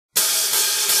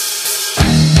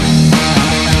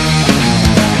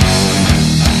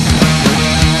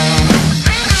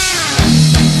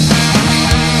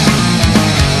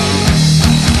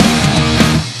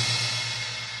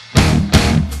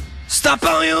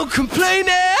no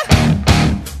complaining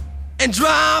and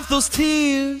dry off those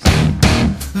tears.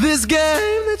 This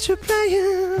game that you're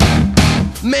playing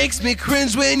makes me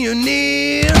cringe when you're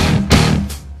near.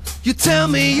 You tell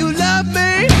me you love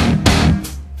me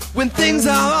when things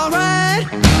are alright.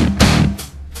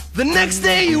 The next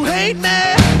day you hate me,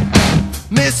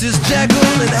 Mrs.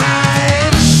 Jekyll and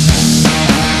Hyde.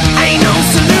 Ain't no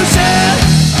solution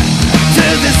to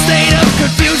this state of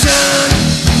confusion.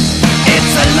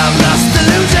 It's a love lost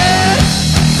delusion,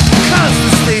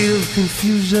 constant state of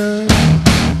confusion.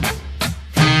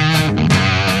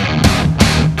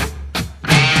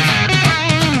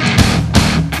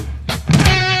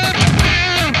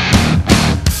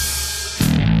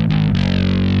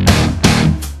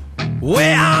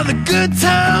 Where are the good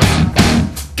times?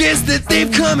 Guess that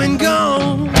they've come and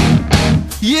gone.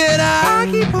 Yet I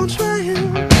keep on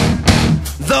trying,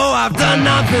 though I've done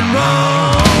nothing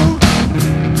wrong.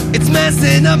 It's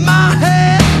messing up my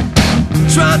head,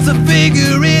 trying to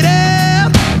figure it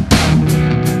out.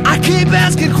 I keep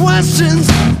asking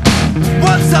questions,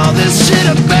 what's all this shit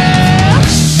about?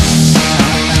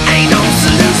 Ain't no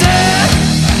solution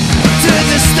to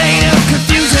this state of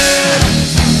confusion.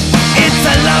 It's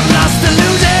a love lost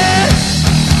illusion,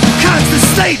 constant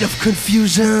state of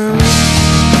confusion.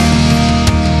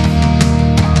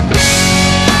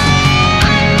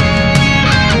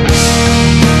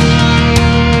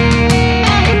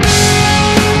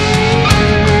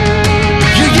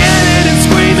 You're yelling and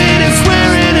screaming and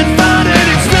swearing and fightin.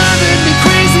 It's driving me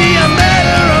crazy, I'm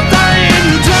better off dying.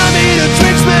 You drive me to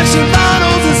drink, smashing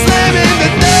bottles and slamming the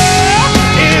door.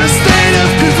 In a state of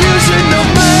confusion, no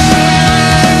more.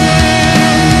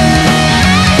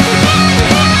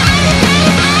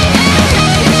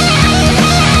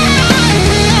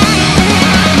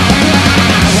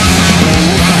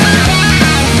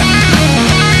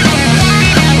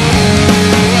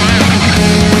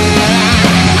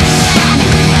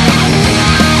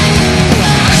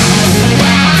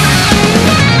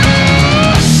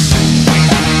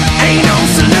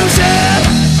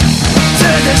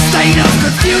 State of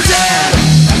confusion.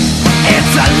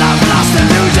 It's a love lost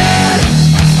illusion,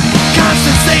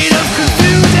 constant state of confusion.